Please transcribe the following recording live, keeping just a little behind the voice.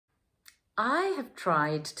I have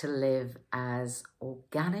tried to live as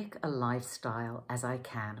organic a lifestyle as I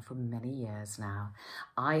can for many years now.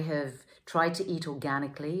 I have tried to eat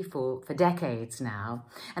organically for decades now.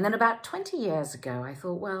 And then about 20 years ago, I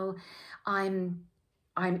thought, well, I'm,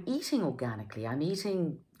 I'm eating organically, I'm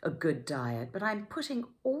eating a good diet, but I'm putting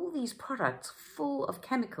all these products full of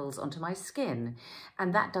chemicals onto my skin,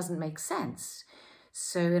 and that doesn't make sense.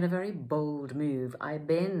 So in a very bold move, I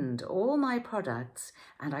binned all my products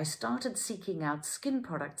and I started seeking out skin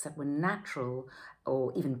products that were natural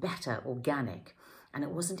or even better, organic. And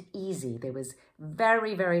it wasn't easy. There was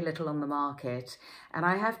very, very little on the market. And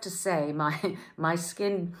I have to say, my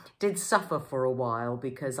skin did suffer for a while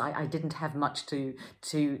because I didn't have much to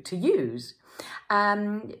use.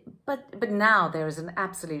 But now there is an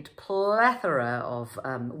absolute plethora of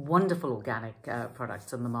wonderful organic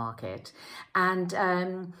products on the market. And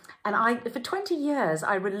I, for 20 years,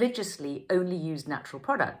 I religiously only used natural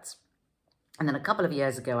products. And then a couple of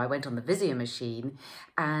years ago, I went on the Visio machine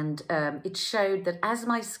and it showed that as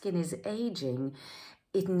my skin is aging,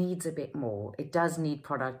 it needs a bit more. It does need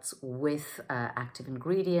products with active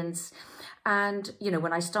ingredients. And, you know,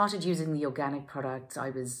 when I started using the organic products,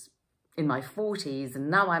 I was in my 40s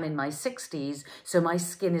and now I'm in my 60s. So my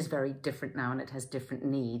skin is very different now and it has different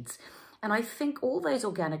needs. And I think all those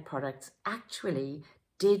organic products actually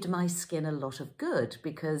did my skin a lot of good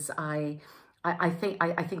because I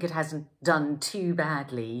think it hasn't done too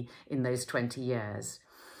badly in those 20 years.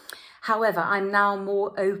 However, I'm now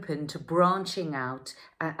more open to branching out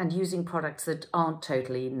and using products that aren't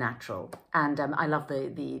totally natural. And I love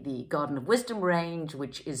the Garden of Wisdom range,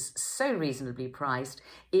 which is so reasonably priced,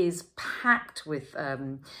 is packed with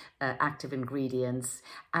active ingredients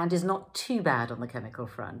and is not too bad on the chemical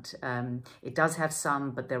front. It does have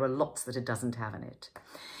some, but there are lots that it doesn't have in it.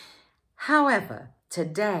 However,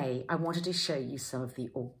 today I wanted to show you some of the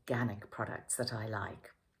organic products that I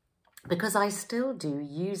like, because I still do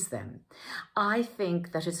use them. I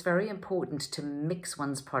think that it's very important to mix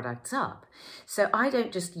one's products up. So I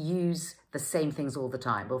don't just use the same things all the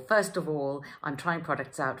time. Well, first of all, I'm trying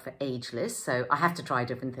products out for ageless, so I have to try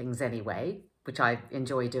different things anyway, which I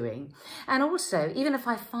enjoy doing. And also, even if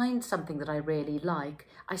I find something that I really like,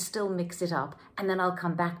 I still mix it up and then I'll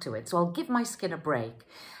come back to it. So I'll give my skin a break.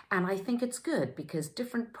 And I think it's good because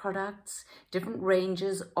different products, different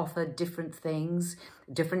ranges offer different things,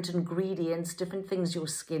 different ingredients, different things your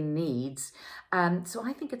skin needs. So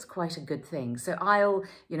I think it's quite a good thing. So I'll,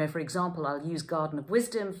 you know, for example, I'll use Garden of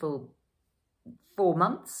Wisdom for 4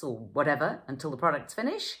 months or whatever until the products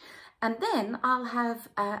finish. And then I'll have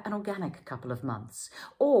an organic couple of months.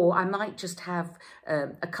 Or I might just have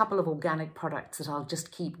a couple of organic products that I'll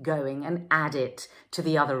just keep going and add it to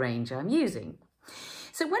the other range I'm using.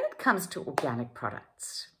 So when it comes to organic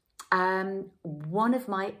products, one of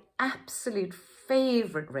my absolute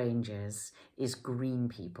favorite ranges is Green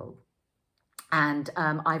People. And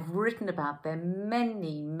I've written about them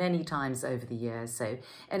many, many times over the years. So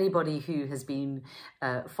anybody who has been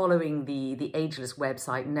following the Ageless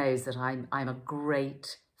website knows that I'm a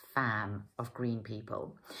great fan of Green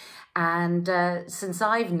People. And since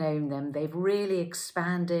I've known them, they've really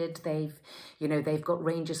expanded. They've got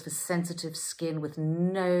ranges for sensitive skin with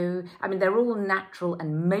they're all natural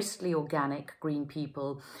and mostly organic, Green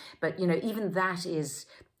People. But, you know, even that is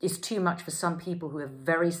too much for some people who have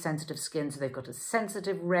very sensitive skin. So they've got a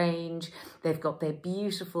sensitive range. They've got their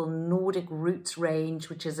beautiful Nordic Roots range,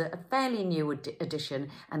 which is a fairly new addition,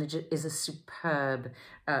 and it is a superb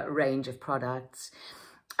range of products.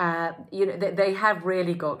 They have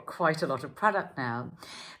really got quite a lot of product now.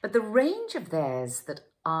 But the range of theirs that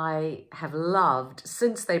I have loved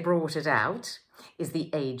since they brought it out is the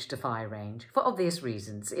Age Defy range, for obvious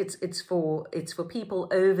reasons. It's for people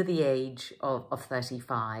over the age of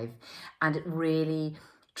 35, and it really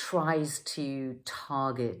tries to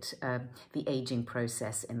target the aging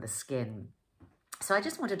process in the skin. So I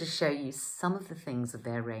just wanted to show you some of the things of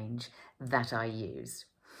their range that I use.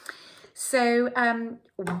 So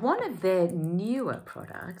one of their newer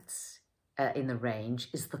products in the range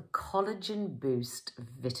is the Collagen Boost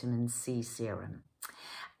Vitamin C Serum.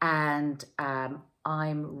 And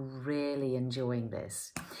I'm really enjoying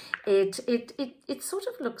this. It sort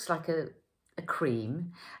of looks like a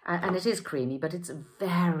cream, and it is creamy, but it's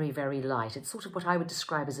very, very light. It's sort of what I would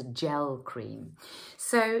describe as a gel cream.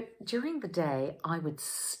 So during the day, I would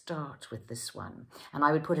start with this one, and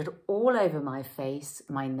I would put it all over my face,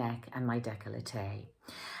 my neck, and my décolleté.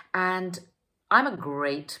 And I'm a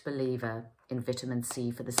great believer in vitamin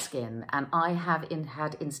C for the skin, and I have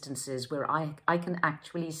had instances where I can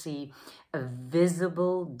actually see a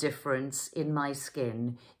visible difference in my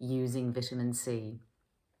skin using vitamin C.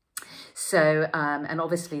 So, and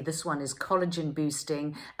obviously this one is collagen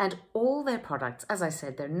boosting, and all their products, as I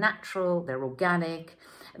said, they're natural, they're organic.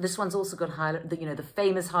 This one's also got the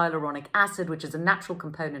famous hyaluronic acid, which is a natural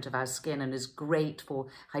component of our skin and is great for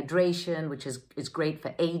hydration, which is great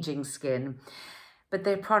for aging skin. But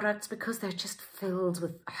their products, because they're just filled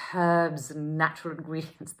with herbs and natural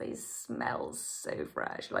ingredients, they smell so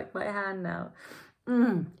fresh, like my hand now.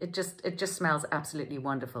 It just smells absolutely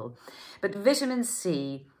wonderful. But vitamin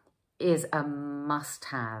C is a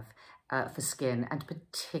must-have for skin, and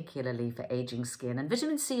particularly for aging skin. And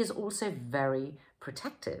vitamin C is also very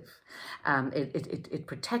protective.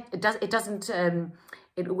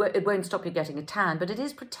 It won't stop you getting a tan, but it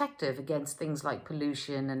is protective against things like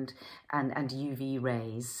pollution and UV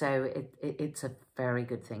rays. So it's a very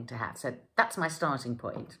good thing to have. So that's my starting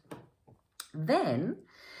point. Then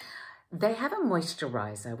they have a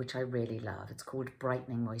moisturizer, which I really love. It's called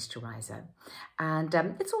Brightening Moisturizer. And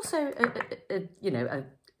it's also a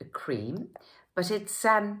cream, but it's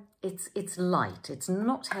light. It's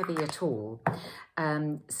not heavy at all.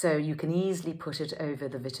 So you can easily put it over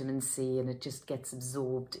the vitamin C and it just gets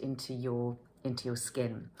absorbed into your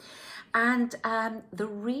skin. And the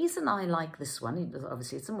reason I like this one,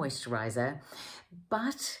 obviously it's a moisturizer,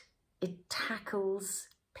 but it tackles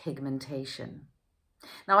pigmentation.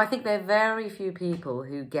 Now, I think there are very few people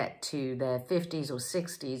who get to their 50s or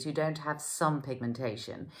 60s who don't have some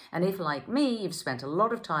pigmentation. And if, like me, you've spent a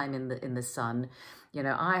lot of time in the sun, you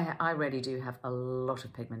know, I really do have a lot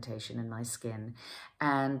of pigmentation in my skin.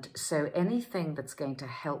 And so anything that's going to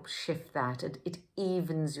help shift that, it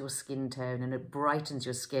evens your skin tone and it brightens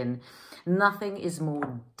your skin. Nothing is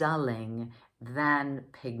more dulling than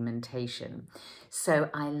pigmentation.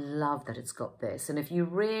 So I love that it's got this. And if you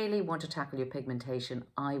really want to tackle your pigmentation,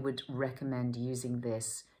 I would recommend using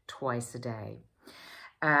this twice a day.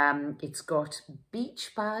 It's got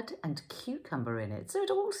beech bud and cucumber in it. So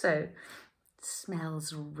it also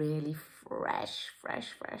smells really fresh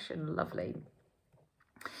and lovely.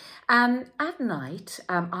 At night,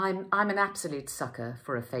 I'm an absolute sucker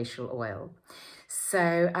for a facial oil.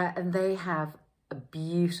 So, and they have a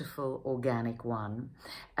beautiful organic one.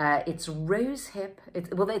 It's rosehip.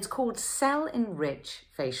 It's called Cell Enrich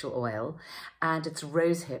Facial Oil, and it's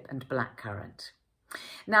rosehip and blackcurrant.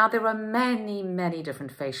 Now, there are many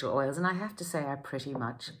different facial oils, and I have to say I pretty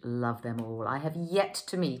much love them all. I have yet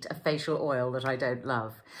to meet a facial oil that I don't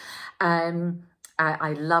love.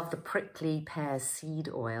 I love the prickly pear seed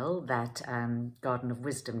oil that Garden of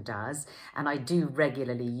Wisdom does, and I do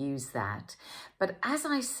regularly use that. But as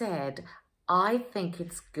I said, I think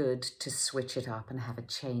it's good to switch it up and have a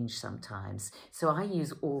change sometimes. So I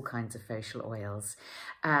use all kinds of facial oils.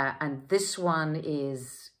 And this one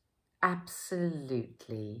is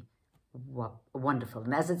absolutely wonderful.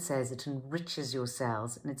 And as it says, it enriches your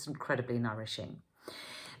cells and it's incredibly nourishing.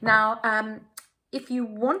 Now, if you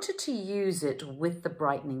wanted to use it with the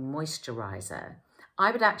brightening moisturizer,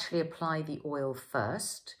 I would actually apply the oil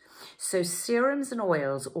first. So serums and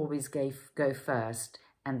oils always go first,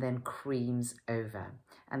 and then creams over,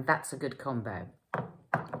 and that's a good combo.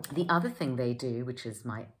 The other thing they do, which is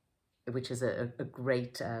a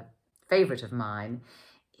great favorite of mine,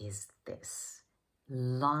 is this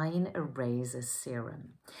line eraser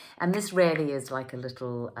serum, and this really is like a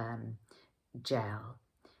little gel.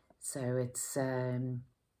 So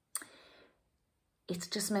it's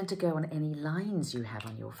just meant to go on any lines you have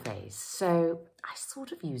on your face. So I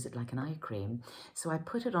sort of use it like an eye cream. So I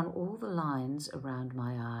put it on all the lines around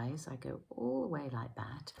my eyes. I go all the way like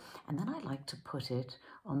that. And then I like to put it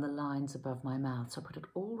on the lines above my mouth. So I put it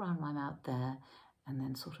all around my mouth there and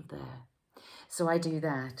then sort of there. So I do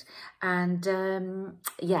that. And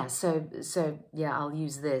yeah, yeah, I'll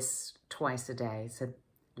use this twice a day. So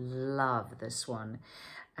love this one.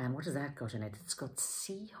 And what has that got in it? It's got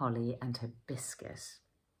sea holly and hibiscus.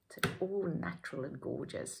 So it's all natural and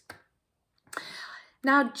gorgeous.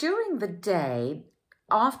 Now, during the day,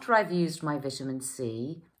 after I've used my vitamin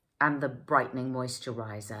C and the brightening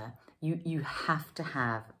moisturizer, you have to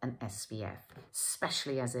have an SPF,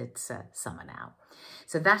 especially as it's summer now.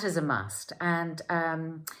 So that is a must. And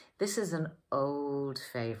this is an old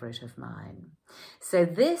favorite of mine. So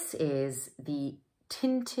this is the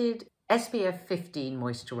tinted SPF 15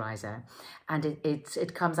 moisturizer, and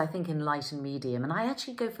it comes, I think, in light and medium, and I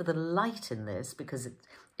actually go for the light in this because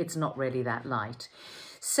it's not really that light.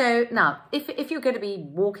 So now, if you're going to be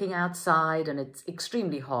walking outside and it's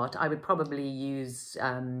extremely hot, I would probably use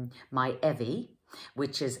my Evi,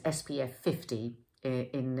 which is SPF 50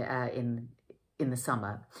 in the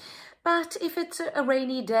summer. But if it's a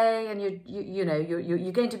rainy day and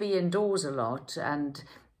you're going to be indoors a lot, and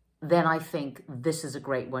then I think this is a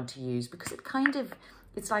great one to use, because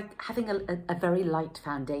it's like having a very light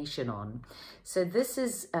foundation on. So this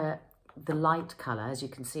is the light colour. As you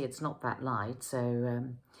can see, it's not that light. So,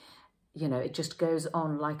 you know, it just goes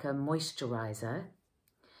on like a moisturiser,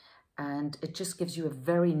 and it just gives you a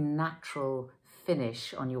very natural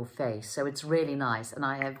finish on your face. So it's really nice. And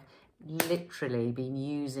I have literally been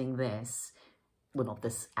using this, well, not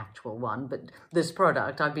this actual one, but this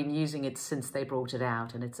product. I've been using it since they brought it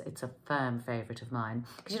out, and it's a firm favourite of mine,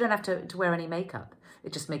 because you don't have to wear any makeup.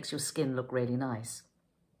 It just makes your skin look really nice.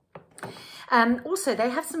 Also, they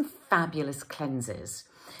have some fabulous cleansers.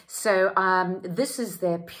 So this is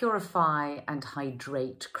their Purify and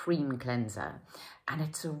Hydrate Cream Cleanser, and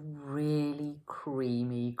it's a really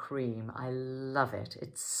creamy cream. I love it.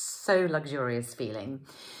 It's so luxurious feeling.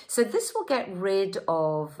 So this will get rid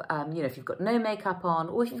of, you know, if you've got no makeup on,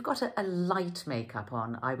 or if you've got a light makeup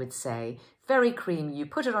on, I would say, very creamy. You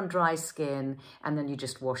put it on dry skin and then you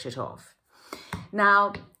just wash it off.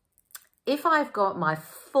 Now, if I've got my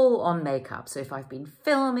full on makeup, so if I've been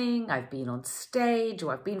filming, I've been on stage,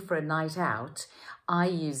 or I've been for a night out, I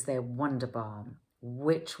use their Wonder Balm,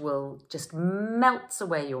 which will just melts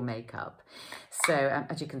away your makeup. So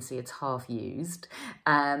as you can see, it's half used,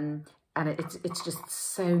 and it's just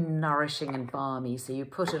so nourishing and balmy. So you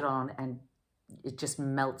put it on and it just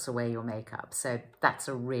melts away your makeup. So that's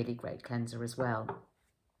a really great cleanser as well.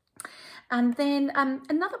 And then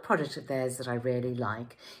another product of theirs that I really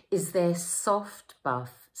like is their Soft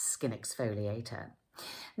Buff Skin Exfoliator.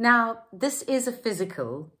 Now, this is a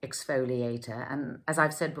physical exfoliator, and as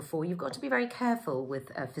I've said before, you've got to be very careful with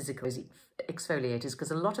physical exfoliators,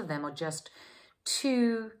 because a lot of them are just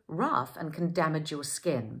too rough and can damage your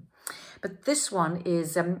skin. But this one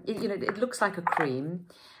is, you know, it looks like a cream,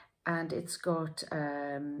 and it's got,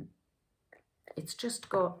 it's just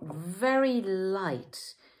got very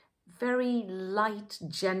light,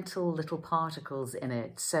 gentle little particles in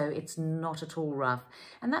it. So it's not at all rough.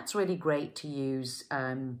 And that's really great to use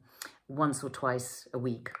once or twice a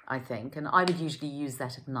week, I think. And I would usually use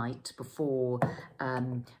that at night before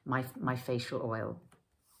my facial oil.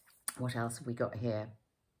 What else have we got here?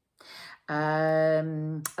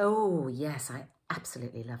 Oh, yes, I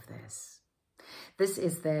absolutely love this. This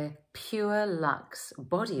is their Pure Luxe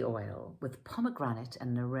Body Oil with pomegranate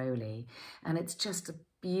and neroli. And it's just a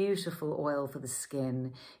beautiful oil for the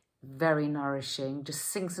skin, very nourishing, just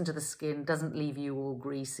sinks into the skin, doesn't leave you all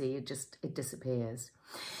greasy, it disappears.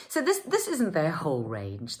 So this isn't their whole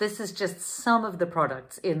range. This is just some of the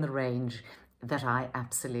products in the range that I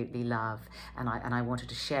absolutely love, and I wanted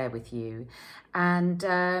to share with you. And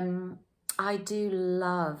I do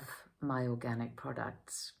love my organic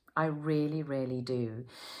products. I really, really do.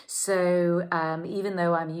 So even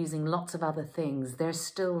though I'm using lots of other things, they're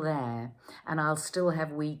still there, and I'll still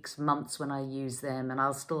have weeks, months when I use them, and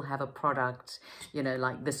I'll still have a product, you know,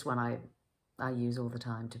 like this one I use all the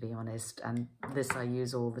time, to be honest, and this I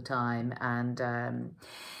use all the time, and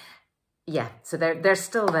yeah, so they're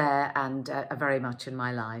still there and are very much in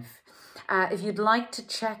my life. If you'd like to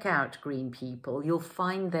check out Green People, you'll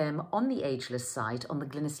find them on the Ageless site on the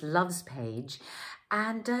Glynis Loves page.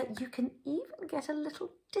 And you can even get a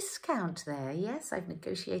little discount there. Yes, I've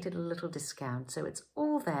negotiated a little discount. So it's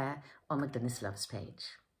all there on the Glynis Loves page.